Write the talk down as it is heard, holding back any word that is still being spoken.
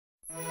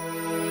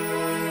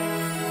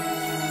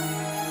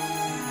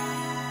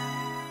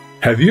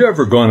Have you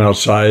ever gone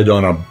outside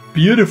on a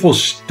beautiful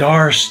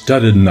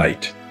star-studded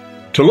night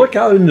to look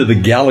out into the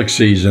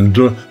galaxies and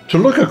to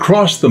look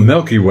across the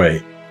Milky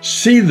Way,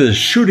 see the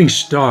shooting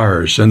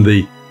stars and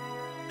the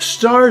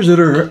stars that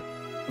are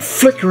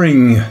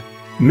flickering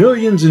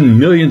millions and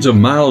millions of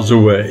miles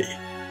away,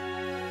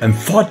 and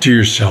thought to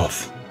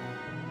yourself,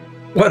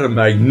 what a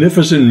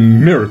magnificent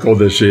miracle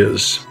this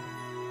is?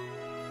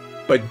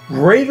 But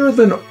greater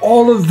than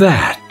all of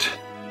that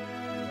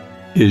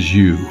is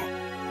you,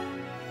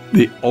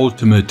 the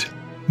ultimate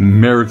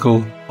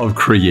miracle of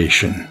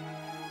creation.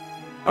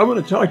 I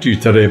want to talk to you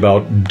today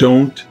about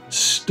don't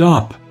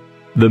stop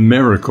the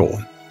miracle.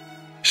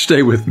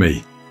 Stay with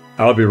me.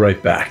 I'll be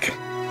right back.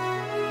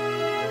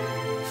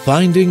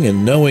 Finding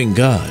and knowing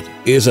God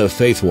is a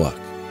faith walk.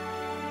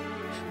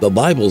 The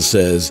Bible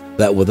says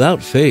that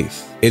without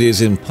faith, it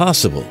is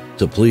impossible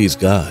to please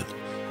God.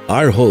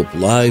 Our hope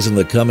lies in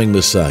the coming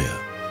Messiah,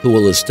 who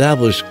will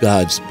establish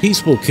God's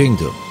peaceful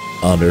kingdom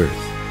on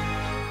earth.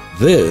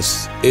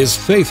 This is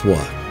Faith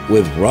Walk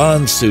with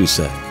Ron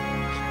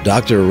Susak.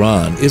 Dr.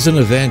 Ron is an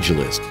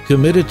evangelist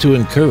committed to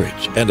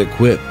encourage and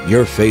equip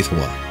your faith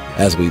walk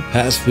as we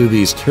pass through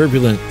these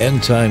turbulent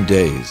end-time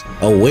days,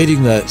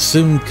 awaiting that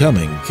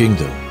soon-coming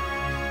kingdom.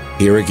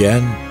 Here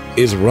again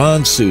is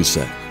Ron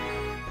Susak.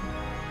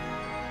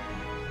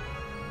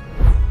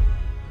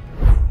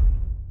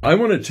 I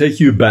want to take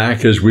you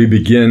back as we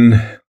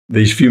begin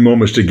these few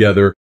moments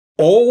together,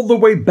 all the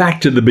way back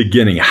to the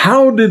beginning.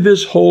 How did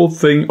this whole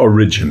thing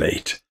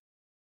originate?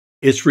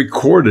 It's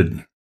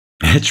recorded.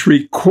 It's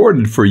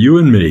recorded for you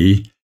and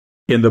me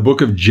in the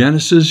book of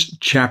Genesis,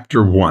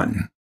 chapter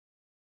 1.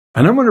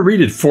 And I'm going to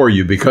read it for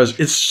you because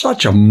it's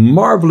such a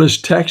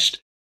marvelous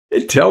text.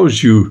 It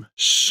tells you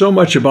so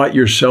much about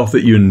yourself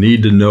that you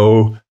need to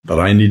know, that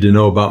I need to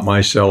know about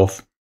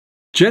myself.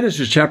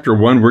 Genesis chapter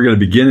 1, we're going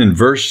to begin in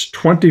verse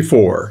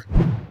 24.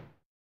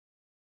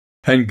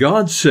 And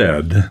God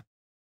said,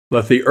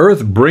 let the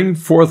earth bring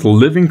forth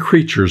living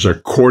creatures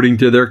according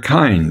to their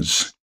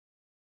kinds,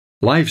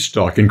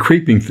 livestock and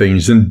creeping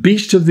things and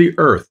beasts of the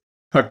earth,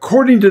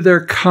 according to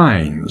their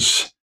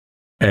kinds.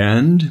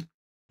 And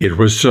it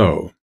was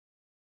so.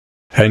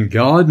 And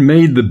God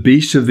made the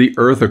beasts of the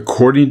earth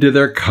according to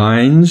their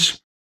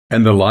kinds,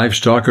 and the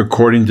livestock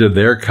according to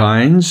their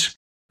kinds,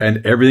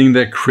 and everything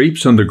that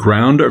creeps on the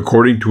ground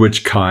according to its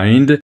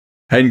kind.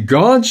 And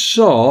God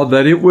saw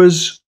that it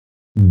was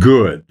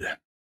good.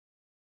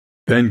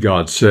 Then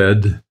God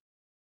said,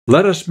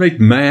 let us make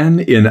man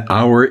in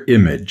our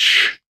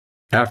image,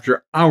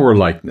 after our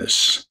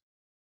likeness,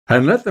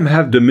 and let them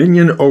have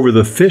dominion over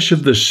the fish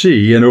of the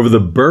sea, and over the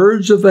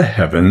birds of the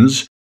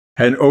heavens,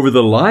 and over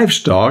the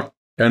livestock,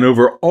 and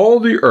over all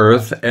the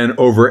earth, and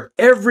over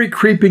every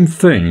creeping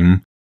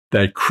thing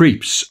that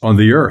creeps on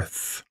the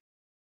earth.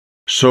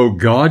 So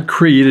God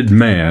created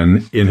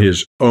man in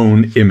his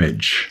own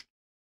image.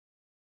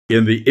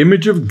 In the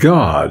image of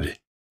God,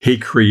 he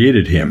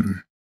created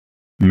him.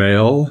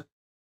 Male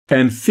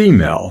and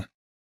female,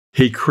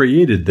 he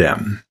created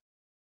them.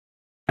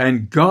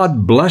 And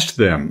God blessed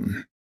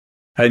them.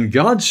 And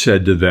God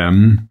said to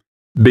them,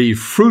 be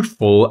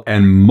fruitful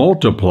and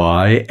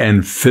multiply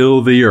and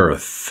fill the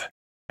earth,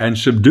 and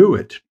subdue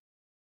it,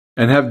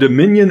 and have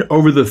dominion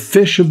over the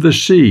fish of the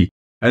sea,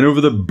 and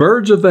over the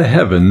birds of the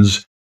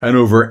heavens, and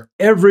over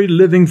every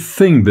living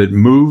thing that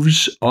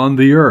moves on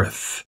the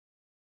earth.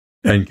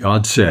 And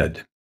God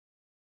said,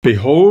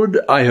 behold,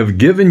 I have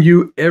given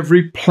you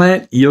every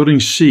plant yielding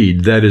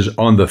seed that is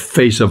on the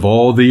face of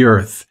all the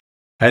earth,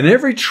 and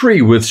every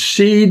tree with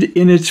seed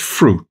in its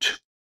fruit.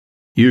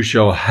 You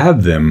shall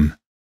have them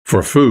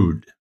for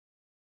food.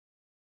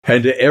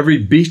 And to every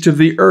beast of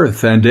the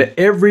earth, and to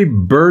every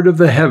bird of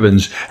the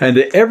heavens, and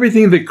to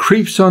everything that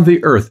creeps on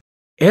the earth,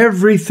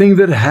 everything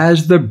that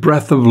has the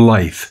breath of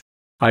life,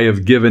 I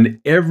have given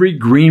every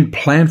green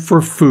plant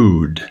for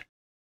food.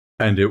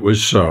 And it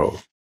was so.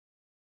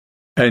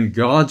 And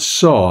God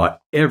saw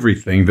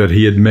everything that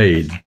he had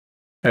made,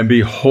 and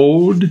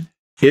behold,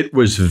 it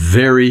was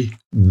very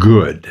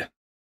good.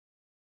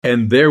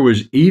 And there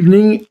was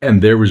evening,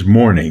 and there was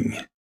morning,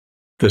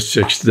 the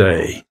sixth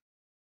day.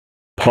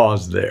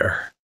 Pause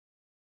there.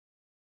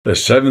 The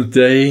seventh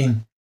day,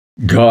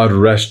 God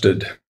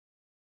rested.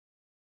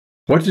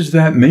 What does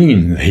that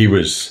mean? He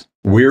was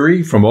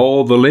weary from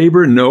all the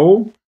labor?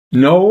 No.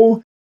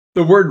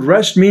 The word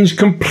rest means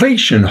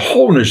completion,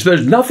 wholeness.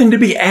 There's nothing to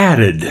be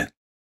added.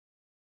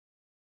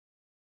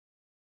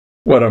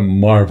 What a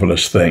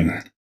marvelous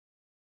thing.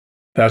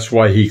 That's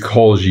why he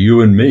calls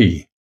you and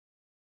me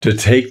to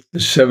take the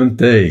seventh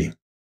day,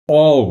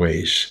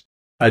 always,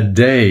 a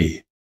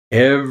day,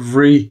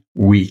 every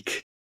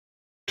week,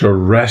 to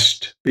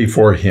rest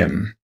before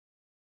him.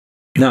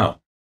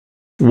 Now,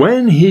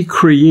 when he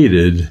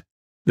created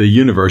the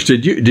universe,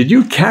 did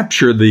you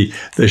capture the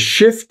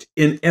shift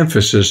in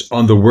emphasis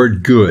on the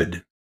word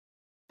good?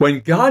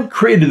 When God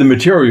created the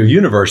material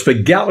universe, the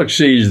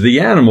galaxies, the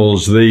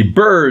animals, the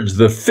birds,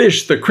 the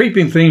fish, the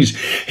creeping things,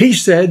 he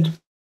said,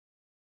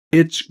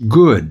 it's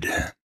good.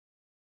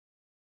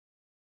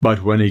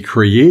 But when he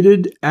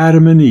created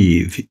Adam and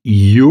Eve,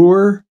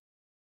 your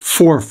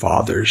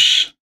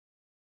forefathers.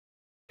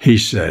 He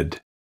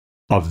said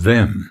of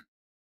them,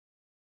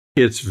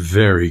 it's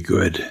very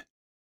good.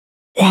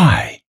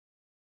 Why?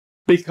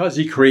 Because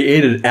he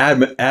created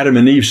Adam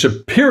and Eve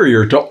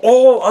superior to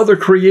all other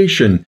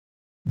creation.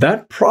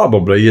 That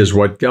probably is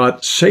what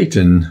got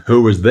Satan,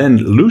 who was then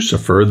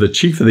Lucifer, the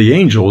chief of the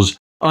angels,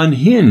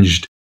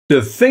 unhinged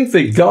to think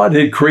that God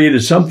had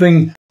created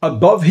something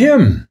above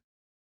him.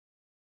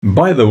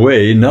 By the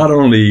way, not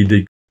only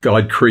did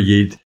God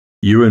create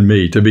you and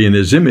me to be in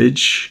his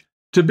image,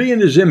 to be in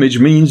his image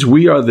means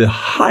we are the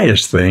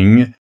highest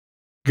thing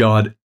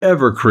God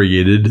ever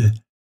created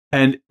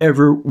and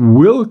ever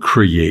will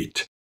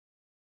create.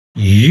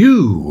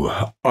 You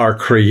are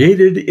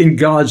created in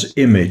God's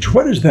image.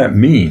 What does that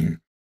mean?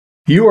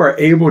 You are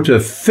able to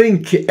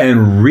think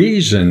and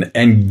reason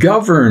and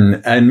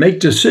govern and make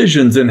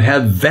decisions and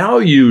have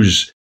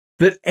values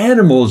that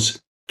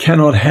animals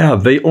cannot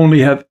have. They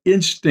only have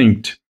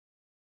instinct.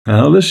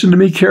 Now, listen to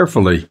me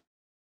carefully.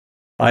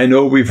 I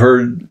know we've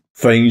heard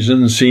things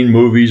and seen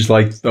movies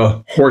like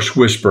The Horse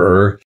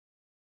Whisperer.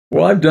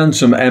 Well, I've done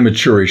some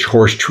amateurish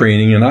horse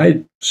training, and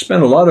I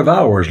spent a lot of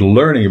hours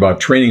learning about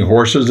training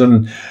horses,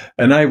 and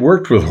I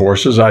worked with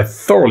horses. I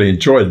thoroughly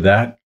enjoyed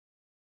that.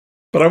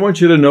 But I want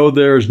you to know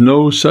there's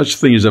no such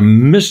thing as a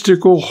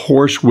mystical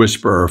horse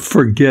whisperer.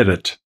 Forget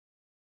it.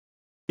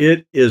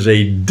 It is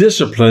a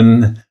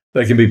discipline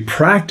that can be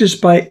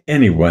practiced by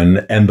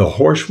anyone, and the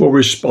horse will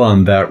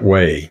respond that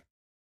way.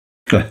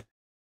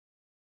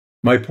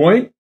 My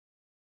point?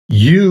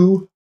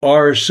 You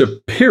are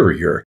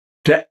superior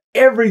to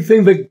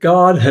everything that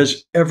God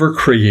has ever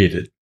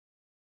created.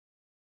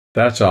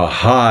 That's a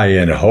high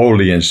and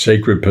holy and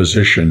sacred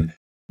position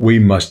we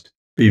must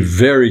be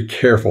very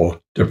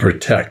careful to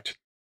protect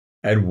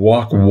and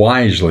walk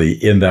wisely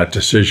in that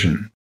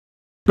decision.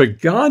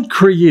 But God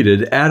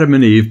created Adam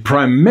and Eve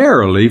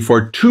primarily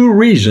for two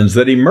reasons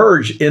that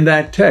emerge in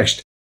that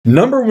text.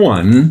 Number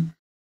one,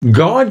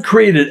 God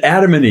created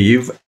Adam and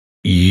Eve,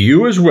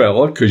 you as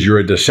well, because you're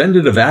a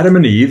descendant of Adam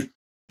and Eve.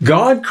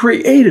 God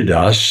created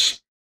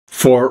us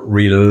for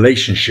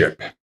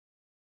relationship.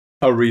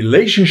 A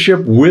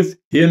relationship with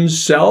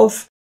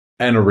himself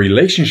and a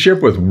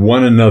relationship with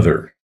one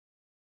another.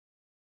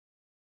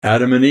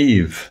 Adam and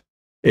Eve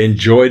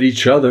enjoyed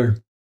each other,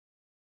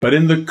 but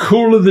in the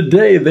cool of the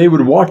day, they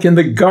would walk in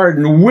the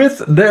garden with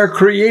their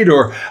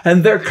Creator,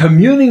 and they're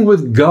communing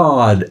with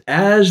God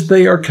as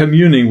they are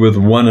communing with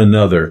one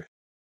another.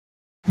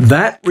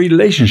 That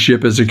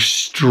relationship is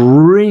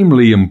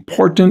extremely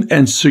important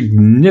and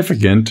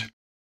significant,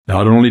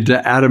 not only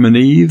to Adam and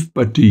Eve,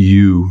 but to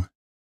you.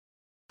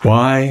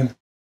 Why?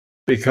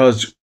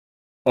 Because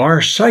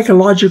our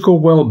psychological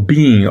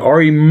well-being, our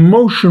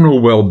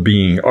emotional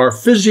well-being, our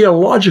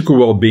physiological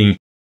well-being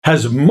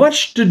has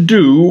much to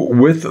do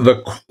with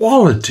the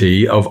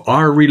quality of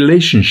our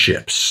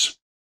relationships.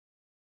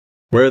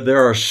 Where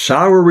there are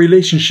sour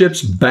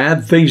relationships,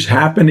 bad things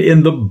happen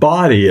in the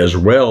body as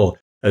well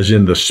as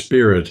in the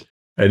spirit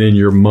and in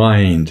your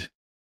mind.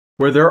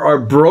 Where there are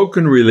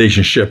broken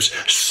relationships,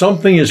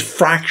 something is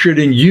fractured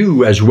in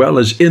you as well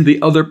as in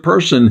the other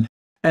person,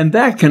 and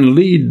that can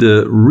lead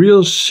to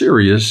real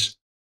serious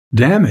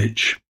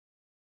damage.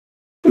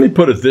 Let me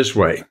put it this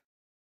way.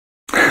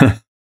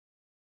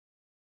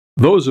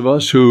 Those of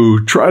us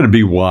who try to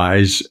be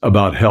wise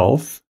about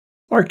health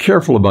are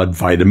careful about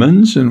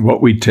vitamins and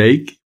what we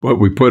take, what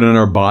we put in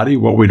our body,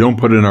 what we don't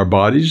put in our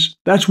bodies.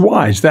 That's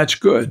wise. That's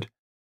good.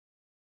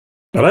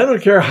 But I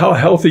don't care how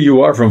healthy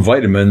you are from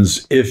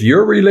vitamins, if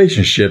your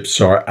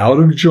relationships are out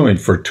of joint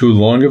for too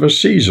long of a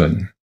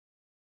season,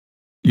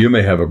 you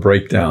may have a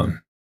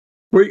breakdown.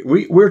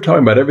 We're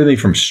talking about everything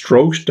from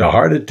strokes to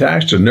heart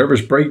attacks to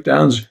nervous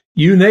breakdowns,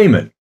 you name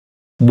it.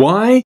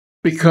 Why?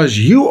 Because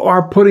you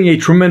are putting a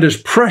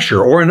tremendous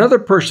pressure, or another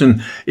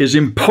person is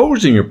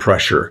imposing a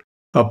pressure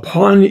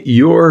upon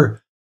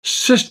your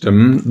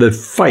system that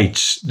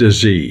fights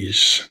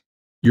disease,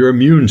 your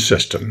immune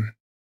system.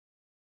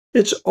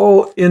 It's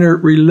all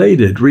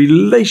interrelated.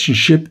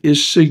 Relationship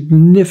is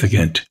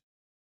significant,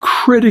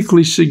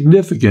 critically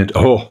significant.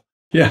 Oh,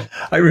 yeah,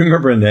 I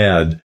remember an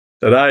ad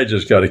that I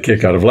just got a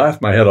kick out of,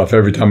 laughed my head off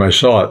every time I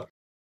saw it.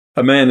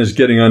 A man is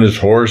getting on his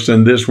horse,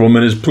 and this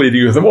woman is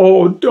pleading with him,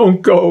 "Oh,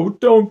 don't go,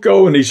 don't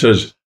go." And he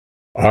says,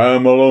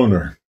 "I'm a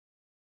loner.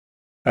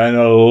 And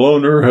a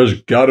loner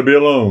has got to be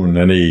alone."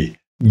 And he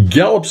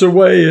gallops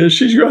away as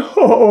she's going,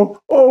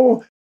 "Oh,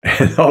 oh."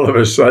 And all of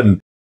a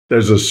sudden,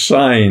 there's a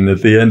sign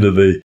at the end of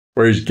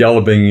where he's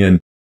galloping,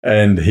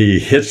 and he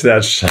hits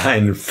that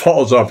sign and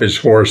falls off his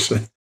horse.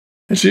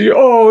 And she,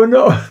 "Oh,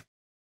 no."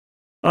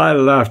 I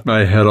laughed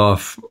my head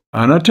off,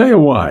 and I'll tell you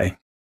why.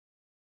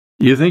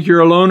 You think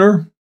you're a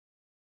loner?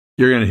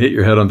 You're going to hit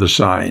your head on the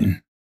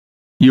sign.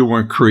 You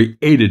weren't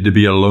created to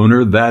be a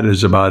loner. That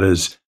is about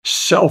as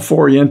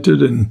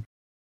self-oriented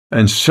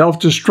and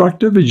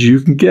self-destructive as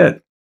you can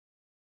get.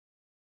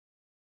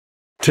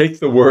 Take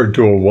the word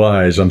to a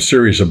wise. I'm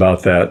serious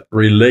about that.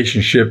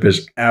 Relationship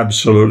is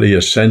absolutely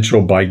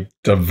essential by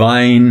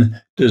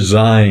divine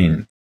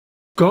design.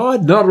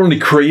 God not only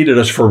created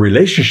us for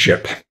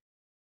relationship,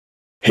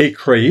 He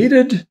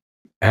created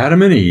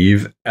Adam and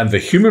Eve and the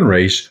human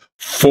race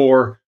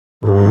for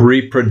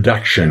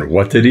reproduction.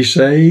 What did he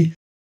say?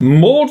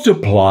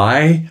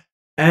 Multiply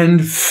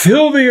and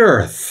fill the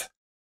earth.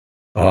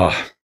 We're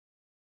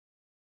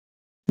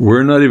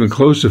not even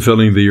close to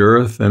filling the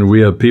earth, and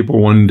we have people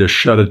wanting to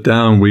shut it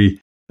down.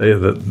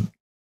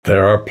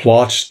 There are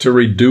plots to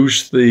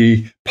reduce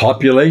the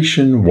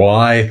population.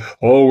 Why?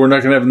 Oh, we're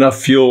not going to have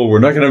enough fuel. We're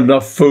not going to have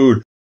enough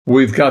food.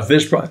 We've got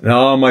this.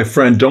 No, my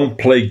friend, don't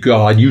play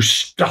God. You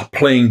stop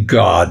playing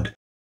God.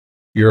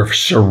 You're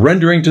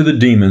surrendering to the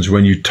demons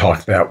when you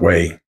talk that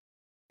way.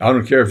 I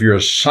don't care if you're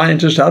a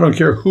scientist. I don't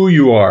care who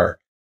you are.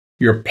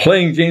 You're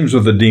playing games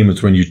with the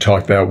demons when you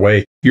talk that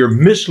way. You're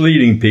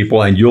misleading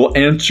people, and you'll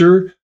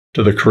answer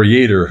to the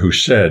Creator who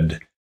said,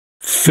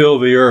 fill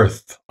the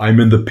earth. I'm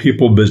in the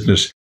people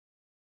business.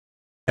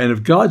 And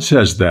if God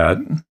says that,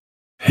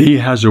 He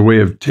has a way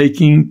of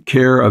taking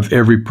care of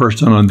every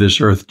person on this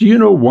earth. Do you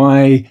know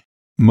why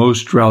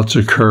most droughts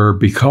occur?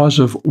 Because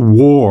of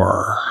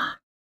war.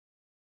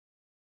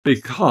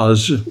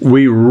 Because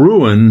we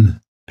ruin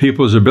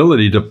people's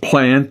ability to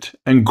plant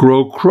and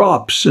grow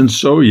crops. And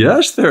so,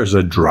 yes, there's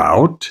a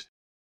drought.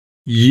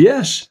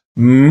 Yes,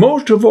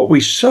 most of what we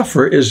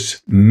suffer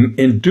is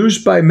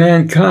induced by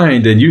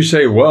mankind. And you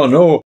say, well,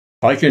 no,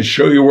 I can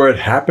show you where it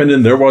happened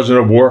and there wasn't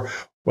a war.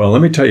 Well,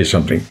 let me tell you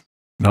something.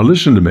 Now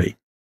listen to me.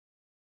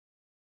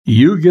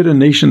 You get a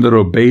nation that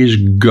obeys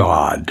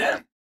God,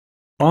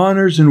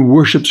 honors and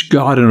worships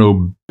God, and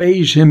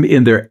obeys Him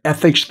in their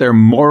ethics, their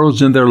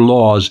morals, and their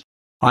laws.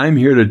 I'm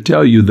here to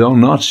tell you they'll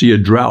not see a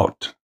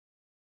drought.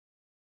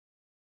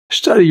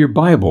 Study your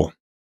Bible.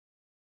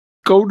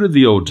 Go to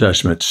the Old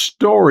Testament.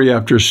 Story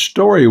after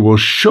story will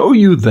show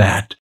you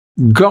that.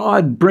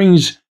 God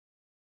brings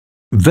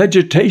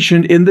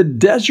vegetation in the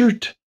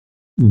desert.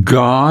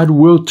 God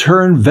will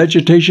turn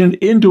vegetation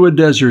into a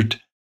desert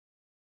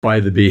by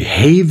the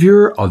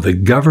behavior of the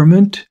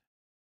government,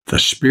 the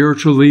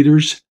spiritual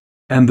leaders,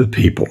 and the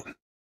people.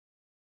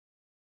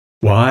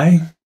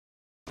 Why?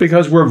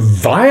 Because we're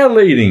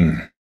violating.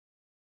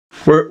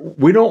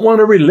 We don't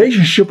want a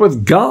relationship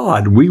with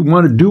God. We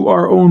want to do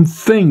our own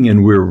thing,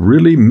 and we're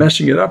really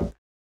messing it up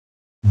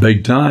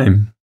big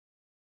time.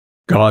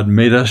 God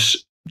made us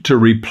to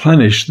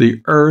replenish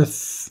the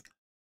earth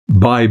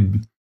by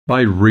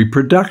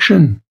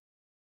reproduction.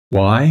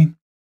 Why?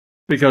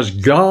 Because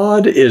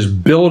God is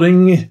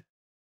building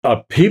a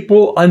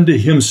people unto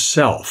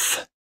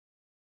Himself.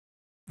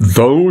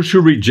 Those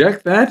who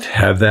reject that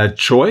have that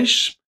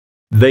choice.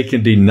 They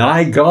can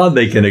deny God.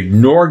 They can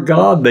ignore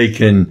God. They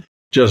can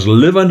just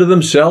live unto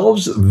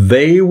themselves.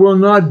 They will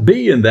not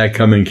be in that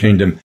coming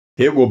kingdom.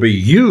 It will be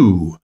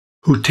you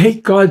who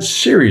take God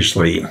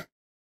seriously,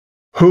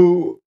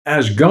 who,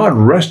 as God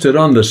rested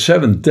on the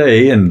seventh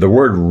day, and the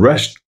word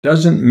rest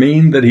doesn't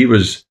mean that He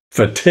was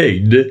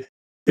fatigued.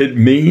 It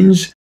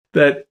means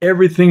that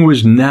everything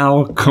was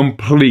now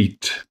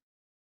complete.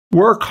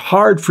 Work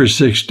hard for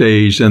 6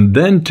 days and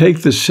then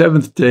take the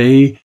seventh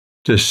day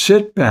to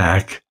sit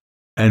back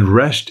and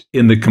rest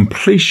in the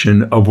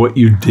completion of what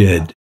you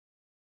did.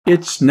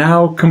 It's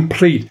now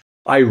complete.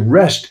 I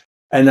rest,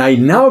 and I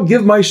now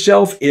give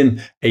myself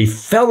in a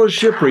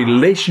fellowship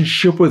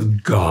relationship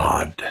with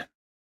God.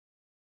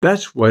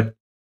 That's what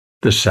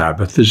the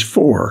Sabbath is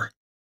for.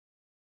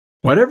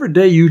 Whatever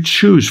day you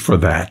choose for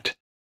that,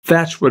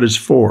 that's what it's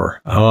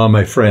for. Ah,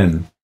 my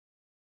friend,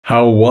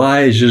 how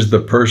wise is the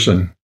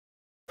person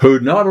who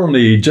not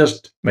only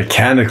just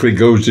mechanically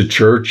goes to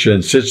church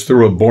and sits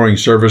through a boring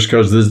service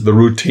because this is the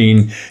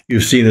routine.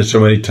 You've seen it so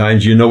many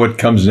times. You know what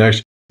comes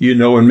next. You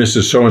know when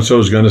Mrs. So-and-so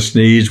is going to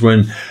sneeze,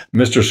 when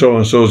Mr.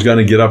 So-and-so is going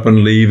to get up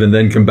and leave and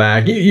then come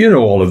back. You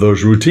know all of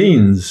those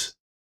routines.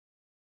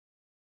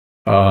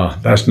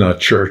 That's not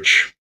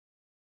church.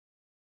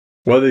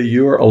 Whether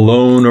you're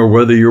alone or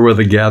whether you're with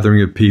a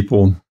gathering of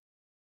people,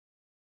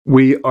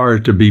 we are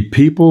to be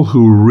people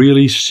who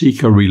really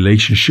seek a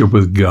relationship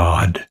with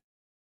God.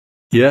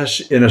 Yes,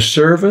 in a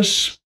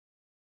service,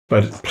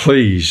 but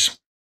please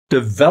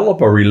develop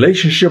a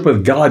relationship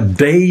with God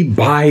day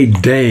by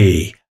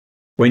day.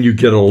 When you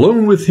get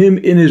alone with Him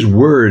in His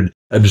Word,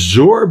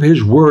 absorb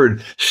His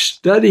Word,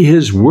 study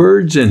His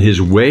words and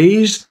His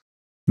ways,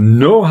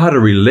 know how to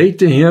relate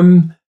to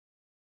Him.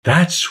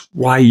 That's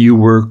why you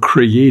were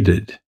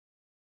created,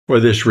 for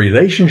this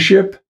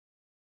relationship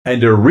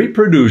and to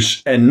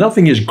reproduce, and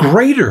nothing is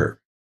greater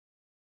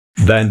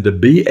than to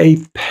be a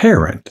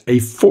parent, a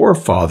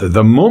forefather.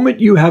 The moment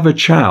you have a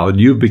child,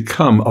 you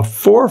become a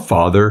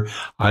forefather,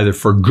 either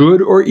for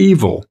good or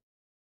evil.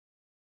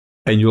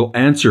 And you'll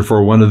answer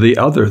for one or the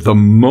other. The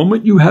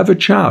moment you have a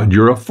child,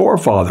 you're a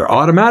forefather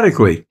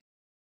automatically.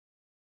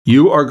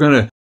 You are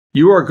going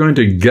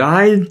to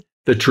guide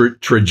the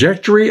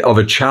trajectory of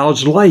a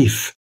child's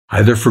life,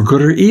 either for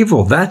good or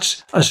evil.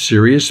 That's a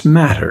serious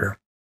matter.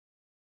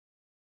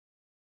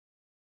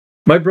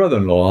 My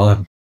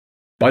brother-in-law,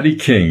 Buddy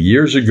King,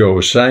 years ago,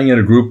 sang in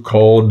a group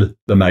called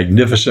the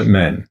Magnificent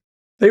Men.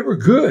 They were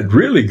good,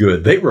 really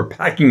good. They were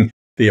packing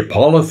the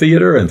Apollo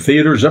Theater and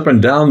theaters up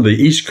and down the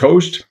East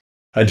Coast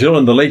until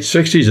in the late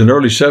 60s and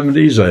early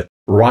 70s,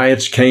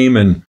 riots came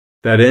and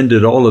that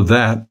ended all of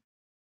that.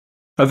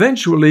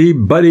 Eventually,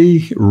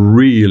 Buddy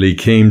really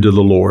came to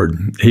the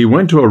Lord. He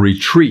went to a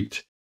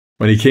retreat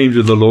when he came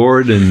to the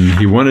Lord, and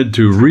he wanted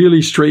to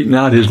really straighten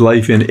out his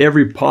life in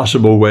every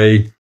possible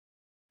way.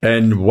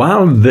 And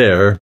while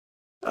there,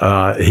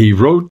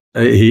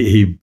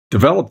 he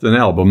developed an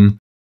album,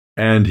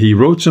 and he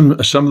wrote some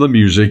of the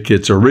music.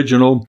 It's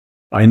original.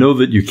 I know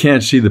that you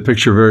can't see the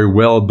picture very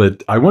well,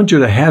 but I want you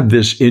to have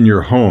this in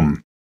your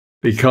home,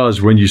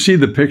 because when you see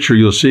the picture,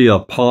 you'll see a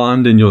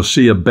pond and you'll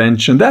see a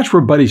bench, and that's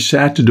where Buddy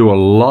sat to do a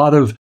lot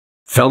of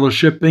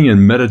fellowshipping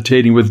and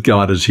meditating with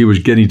God as he was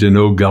getting to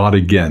know God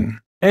again.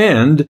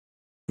 And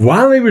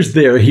while he was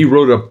there, he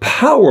wrote a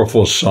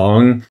powerful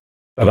song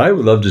that I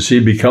would love to see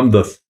become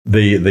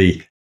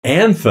the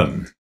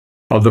anthem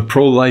of the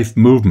pro-life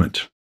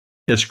movement.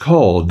 It's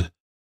called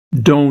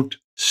Don't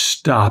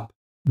Stop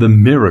the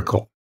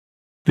Miracle.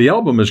 The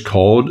album is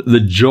called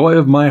The Joy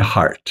of My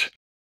Heart.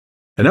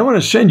 And I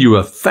want to send you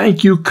a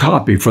thank you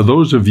copy for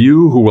those of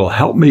you who will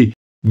help me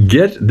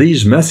get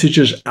these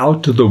messages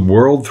out to the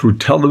world through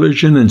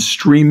television and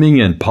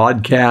streaming and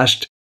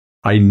podcast.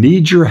 I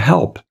need your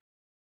help.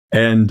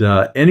 And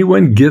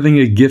anyone giving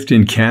a gift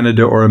in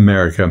Canada or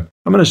America,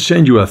 I'm going to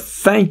send you a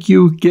thank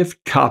you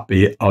gift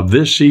copy of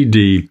this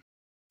CD,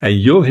 and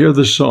you'll hear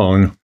the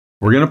song.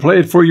 We're going to play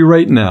it for you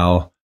right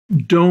now.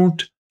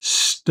 Don't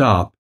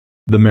Stop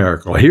the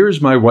Miracle. Here's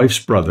my wife's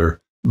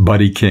brother,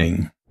 Buddy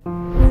King.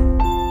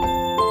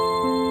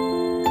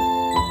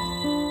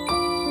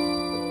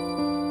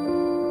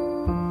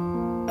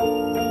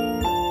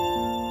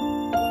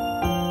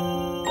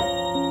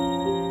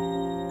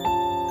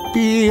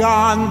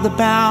 Beyond the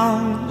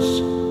bounds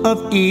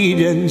of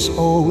Eden's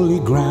holy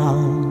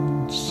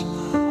grounds,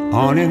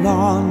 on and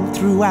on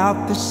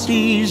throughout the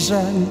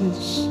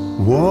seasons,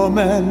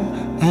 woman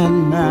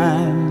and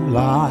man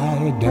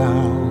lie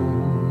down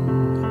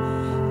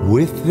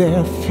with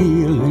their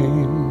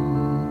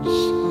feelings,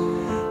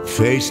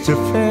 face to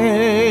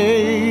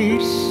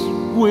face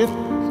with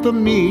the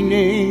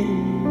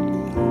meaning.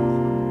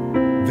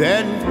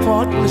 Then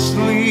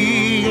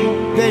thoughtlessly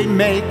they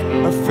make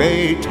a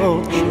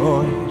fatal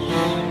choice,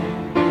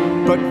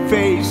 but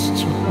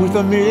faced with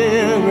a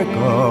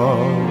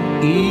miracle,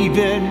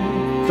 even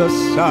the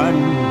sun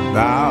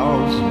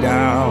bows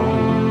down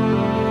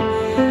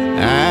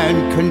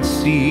and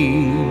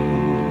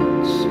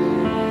concedes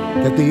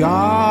that the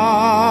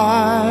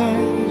eyes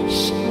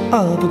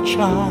of a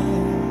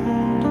child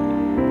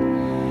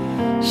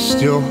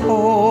still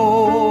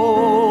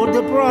hold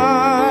the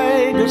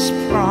brightest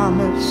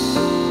promise.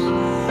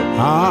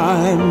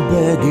 I'm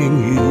begging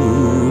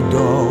you,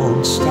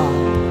 don't stop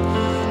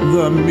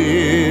the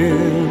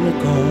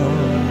miracle.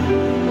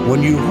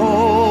 When you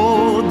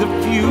hold the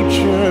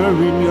future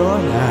in your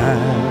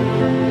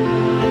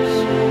hands,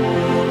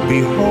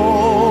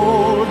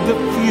 behold the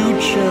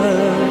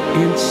future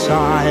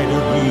inside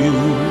of you.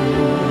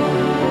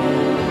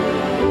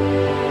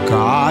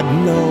 God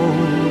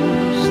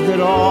knows that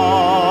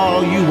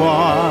all you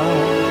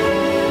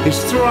are is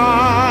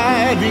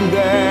thriving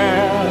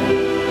there.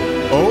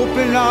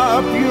 Open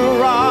up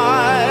your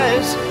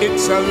eyes,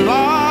 it's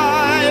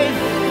alive.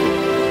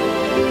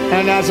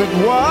 And as it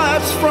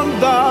was from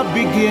the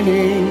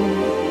beginning,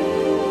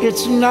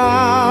 it's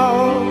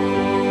now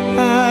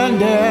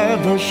and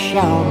ever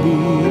shall be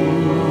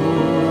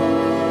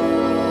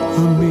a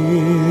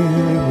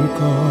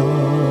miracle.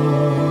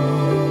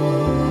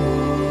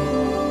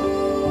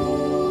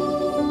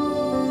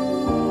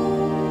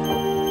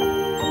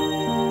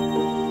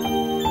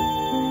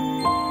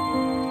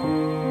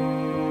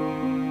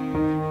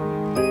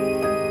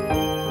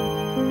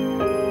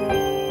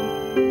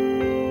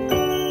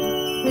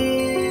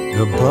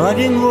 The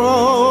budding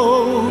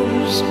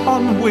rose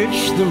on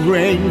which the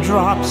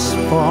raindrops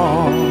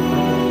fall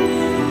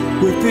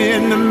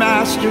within the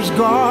Master's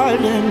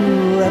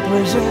garden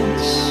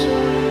represents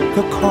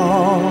the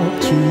call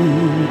to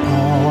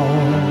all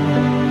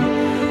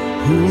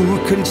who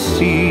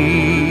conceive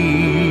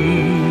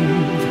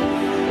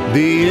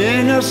the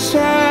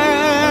innocent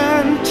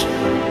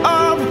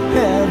of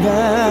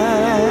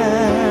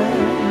heaven,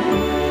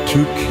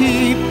 to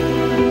keep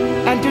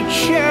and to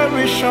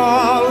cherish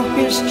all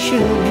his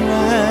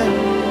children.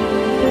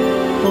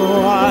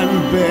 Oh,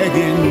 I'm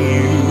begging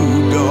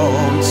you,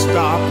 don't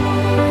stop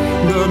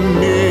the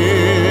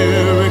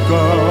miracle.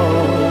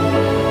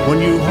 When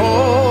you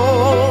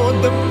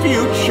hold the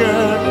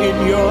future in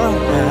your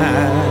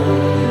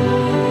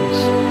hands,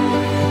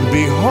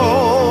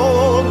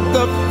 behold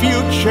the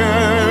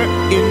future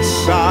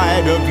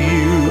inside of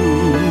you.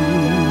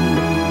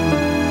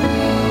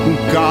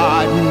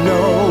 God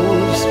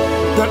knows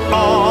that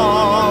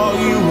all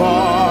you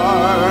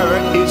are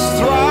is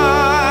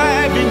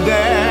thriving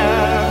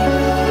there.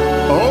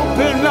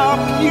 Open up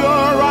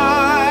your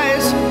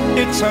eyes,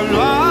 it's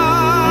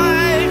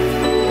alive.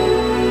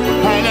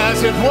 And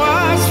as it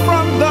was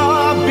from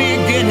the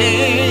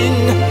beginning,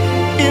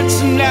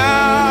 it's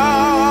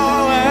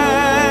now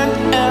and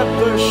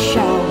ever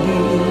shall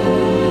be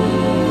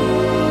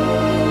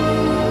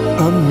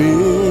a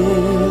miracle.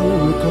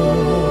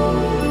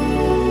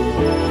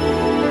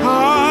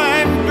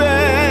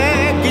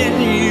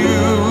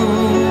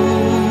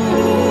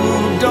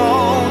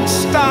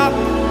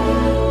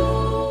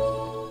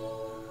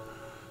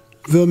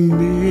 the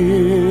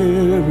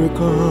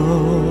miracle.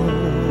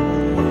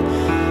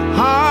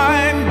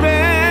 I'm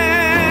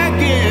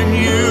begging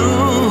you,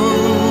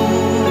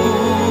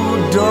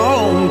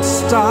 don't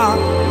stop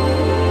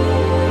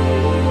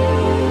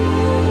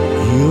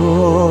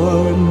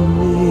your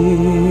miracle.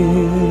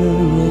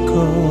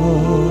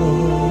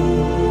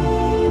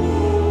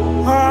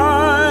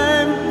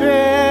 I'm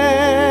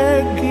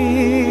begging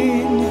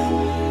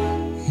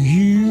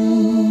you.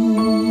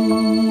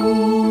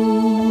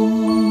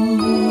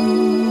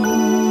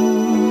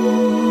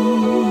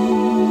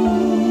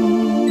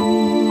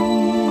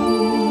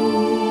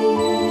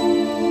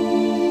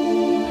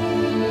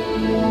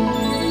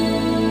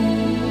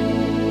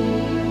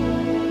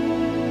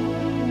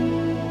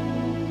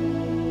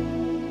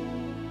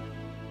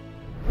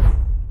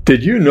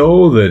 Did you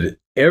know that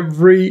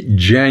every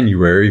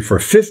January for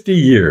 50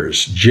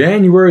 years,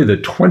 January the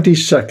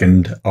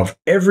 22nd of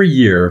every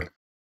year,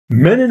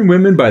 men and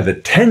women by the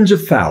tens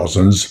of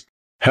thousands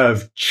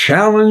have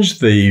challenged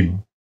the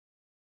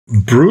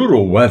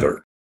brutal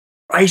weather,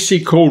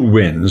 icy cold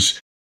winds,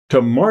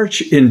 to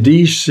march in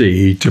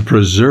D.C. to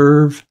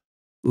preserve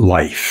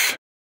life?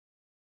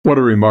 What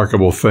a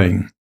remarkable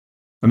thing.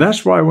 And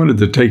that's why I wanted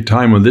to take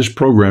time on this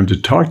program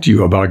to talk to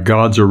you about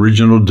God's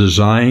original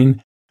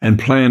design and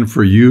plan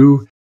for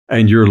you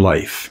and your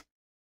life.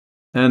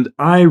 And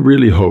I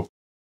really hope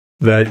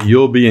that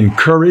you'll be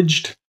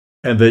encouraged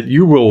and that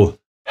you will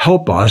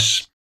help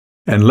us.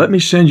 And let me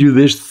send you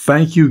this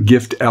thank you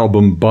gift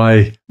album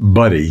by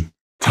Buddy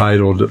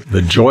titled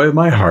The Joy of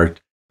My Heart.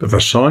 But the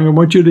song I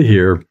want you to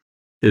hear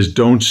is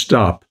Don't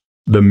Stop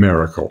the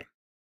Miracle.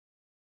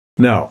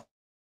 Now,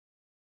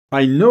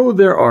 I know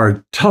there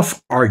are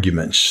tough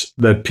arguments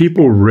that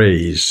people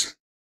raise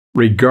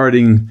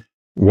regarding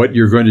what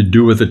you're going to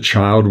do with a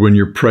child when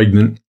you're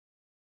pregnant.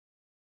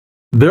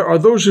 There are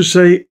those who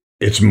say,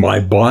 it's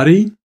my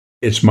body,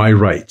 it's my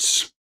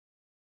rights.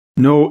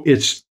 No,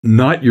 it's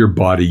not your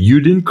body. You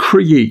didn't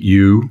create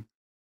you.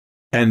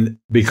 And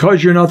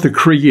because you're not the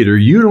creator,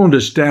 you don't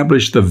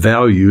establish the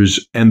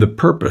values and the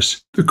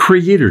purpose. The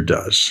creator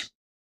does.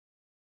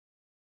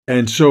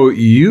 And so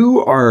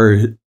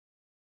when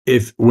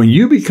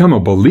you become a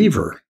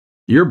believer,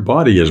 your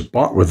body is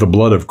bought with the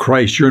blood of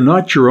Christ. You're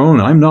not your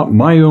own. I'm not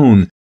my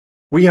own.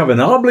 We have an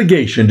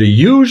obligation to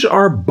use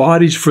our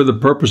bodies for the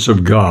purpose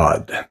of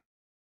God.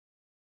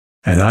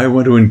 And I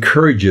want to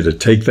encourage you to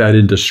take that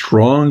into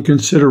strong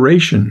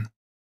consideration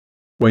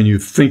when you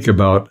think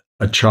about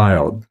a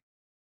child.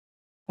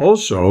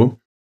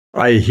 Also,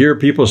 I hear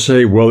people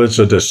say, well, it's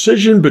a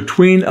decision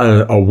between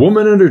a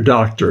woman and her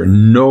doctor.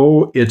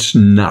 No, it's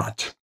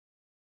not.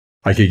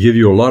 I could give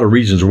you a lot of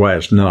reasons why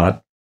it's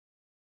not,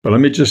 but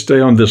let me just stay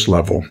on this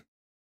level.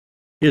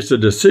 It's a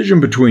decision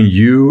between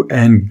you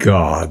and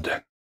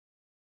God.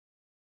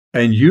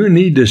 And you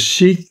need to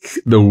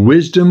seek the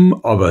wisdom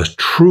of a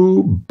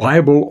true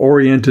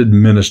Bible-oriented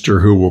minister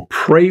who will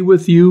pray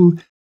with you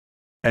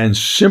and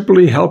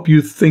simply help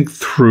you think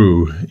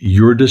through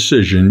your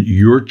decision,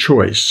 your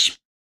choice.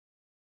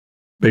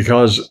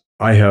 Because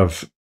I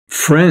have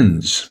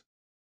friends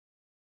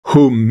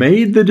who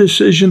made the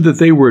decision that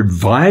they were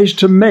advised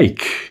to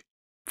make,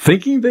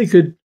 thinking they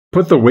could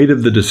put the weight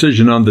of the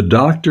decision on the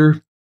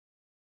doctor,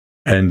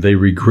 and they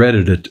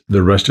regretted it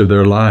the rest of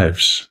their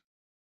lives.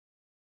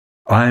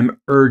 I'm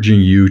urging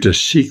you to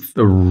seek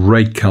the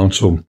right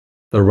counsel,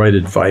 the right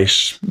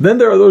advice. Then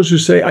there are those who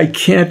say, I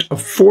can't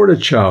afford a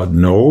child.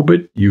 No,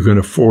 but you can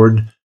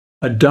afford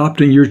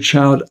adopting your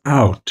child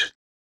out.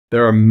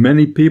 There are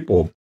many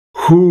people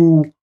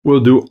who will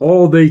do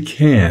all they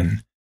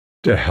can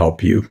to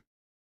help you.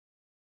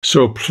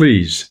 So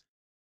please,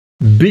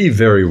 be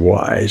very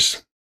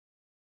wise.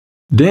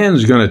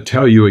 Dan's going to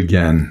tell you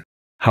again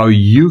how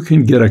you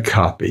can get a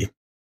copy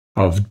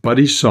of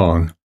Buddy's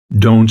song,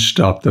 Don't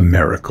Stop the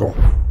Miracle.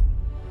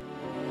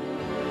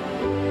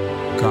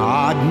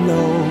 God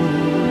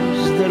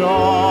knows that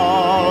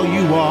all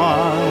you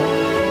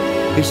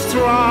are is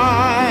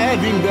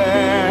thriving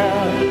there.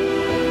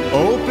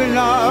 Open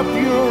up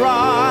your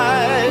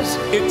eyes,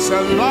 it's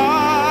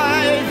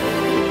alive.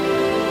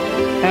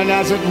 And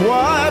as it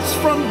was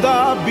from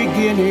the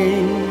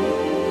beginning,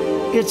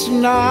 it's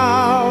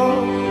now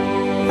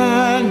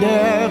and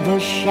ever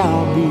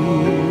shall be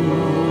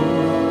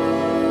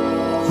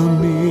a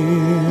miracle.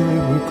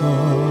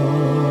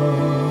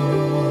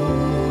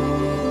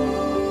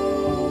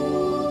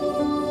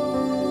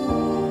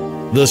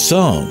 The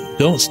song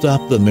Don't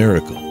Stop the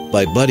Miracle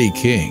by Buddy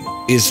King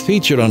is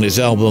featured on his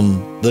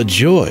album The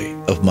Joy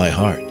of My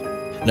Heart.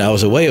 Now,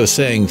 as a way of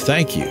saying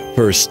thank you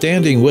for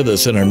standing with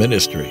us in our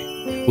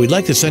ministry, we'd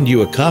like to send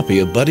you a copy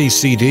of Buddy's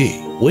CD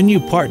when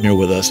you partner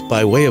with us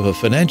by way of a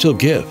financial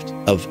gift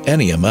of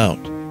any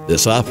amount.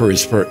 This offer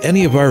is for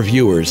any of our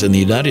viewers in the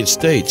United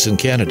States and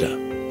Canada,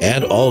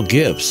 and all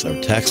gifts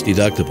are tax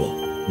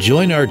deductible.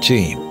 Join our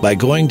team by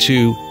going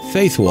to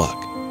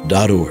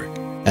faithwalk.org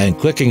and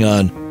clicking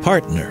on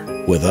Partner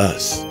with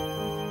Us.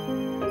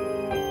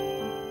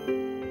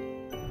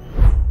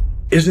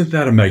 Isn't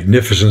that a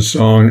magnificent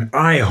song?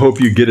 I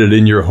hope you get it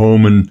in your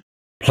home and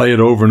play it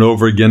over and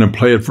over again and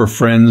play it for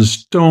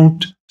friends.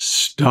 Don't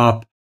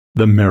stop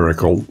the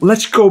miracle.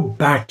 Let's go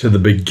back to the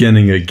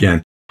beginning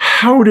again.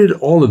 How did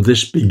all of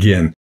this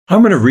begin?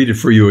 I'm going to read it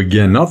for you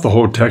again, not the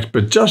whole text,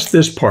 but just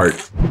this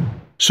part.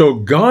 So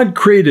God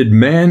created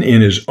man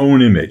in his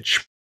own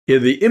image.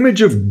 In the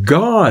image of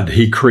God,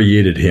 he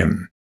created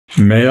him.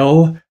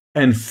 Male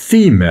and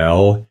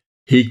female,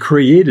 he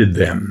created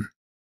them.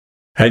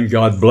 And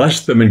God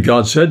blessed them, and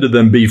God said to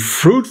them, "Be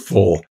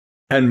fruitful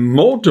and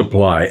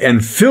multiply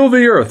and fill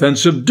the earth and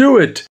subdue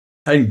it."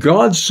 And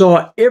God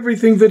saw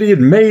everything that he had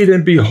made,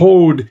 and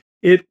behold,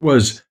 it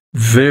was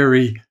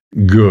very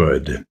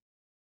good.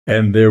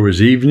 And there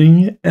was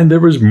evening and there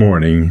was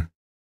morning,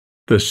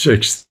 the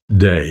sixth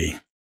day.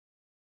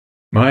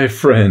 My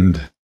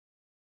friend,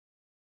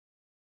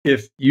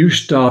 if you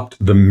stopped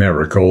the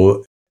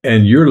miracle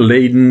and you're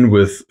laden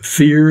with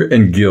fear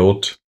and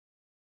guilt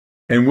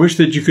and wish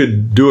that you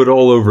could do it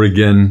all over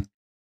again,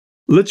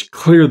 let's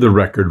clear the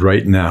record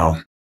right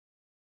now.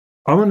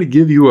 I want to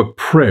give you a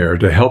prayer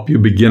to help you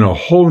begin a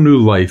whole new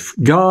life.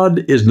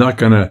 God is not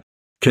going to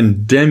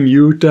condemn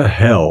you to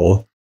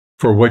hell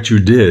for what you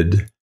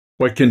did.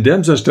 What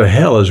condemns us to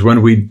hell is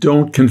when we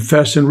don't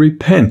confess and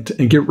repent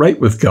and get right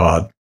with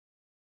God.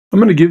 I'm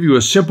going to give you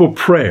a simple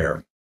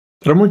prayer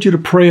that I want you to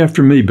pray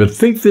after me, but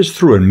think this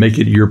through and make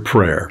it your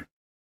prayer.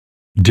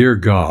 Dear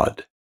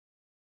God,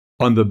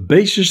 on the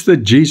basis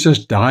that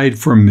Jesus died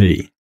for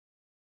me,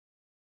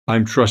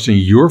 I'm trusting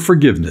your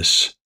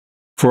forgiveness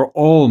for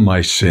all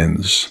my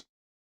sins.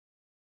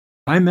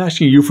 I'm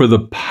asking you for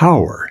the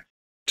power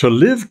to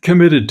live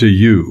committed to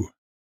you,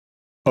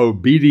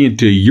 obedient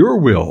to your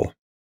will,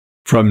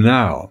 from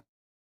now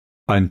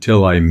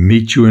until I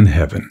meet you in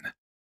heaven.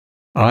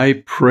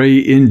 I pray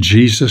in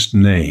Jesus'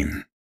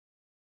 name.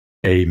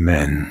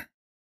 Amen.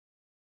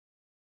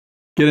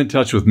 Get in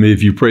touch with me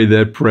if you pray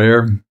that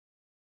prayer.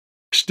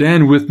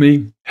 Stand with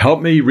me.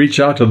 Help me reach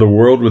out to the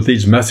world with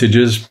these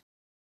messages.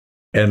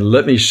 And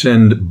let me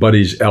send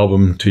Buddy's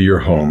album to your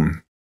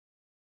home.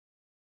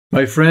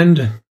 My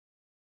friend,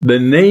 the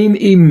name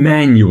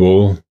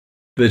Emmanuel,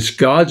 that's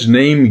God's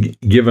name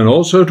given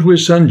also to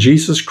his Son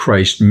Jesus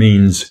Christ,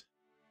 means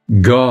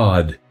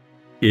God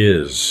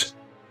is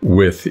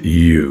with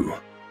you.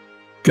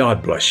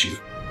 God bless you.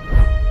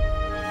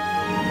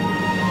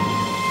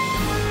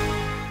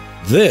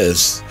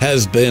 This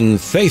has been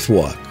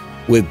Faithwalk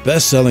with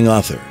best-selling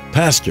author,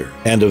 pastor,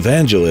 and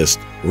evangelist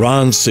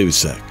Ron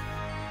Susek.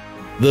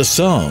 The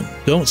song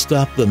Don't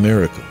Stop the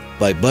Miracle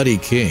by Buddy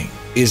King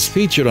is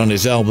featured on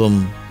his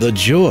album The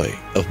Joy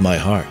of My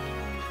Heart.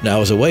 Now,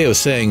 as a way of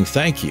saying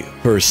thank you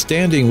for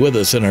standing with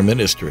us in our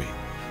ministry,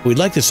 we'd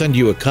like to send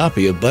you a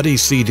copy of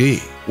Buddy's CD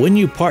when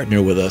you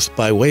partner with us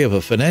by way of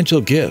a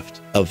financial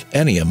gift of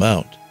any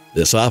amount.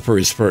 This offer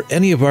is for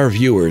any of our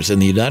viewers in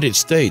the United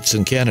States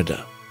and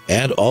Canada,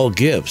 and all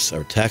gifts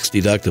are tax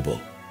deductible.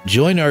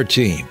 Join our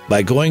team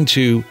by going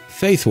to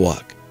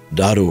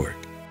faithwalk.org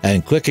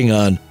and clicking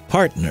on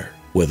Partner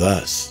with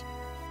Us.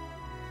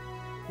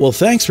 Well,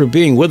 thanks for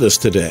being with us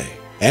today,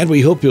 and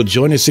we hope you'll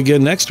join us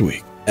again next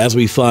week as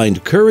we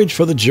find courage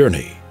for the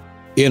journey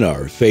in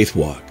our faith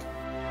walk.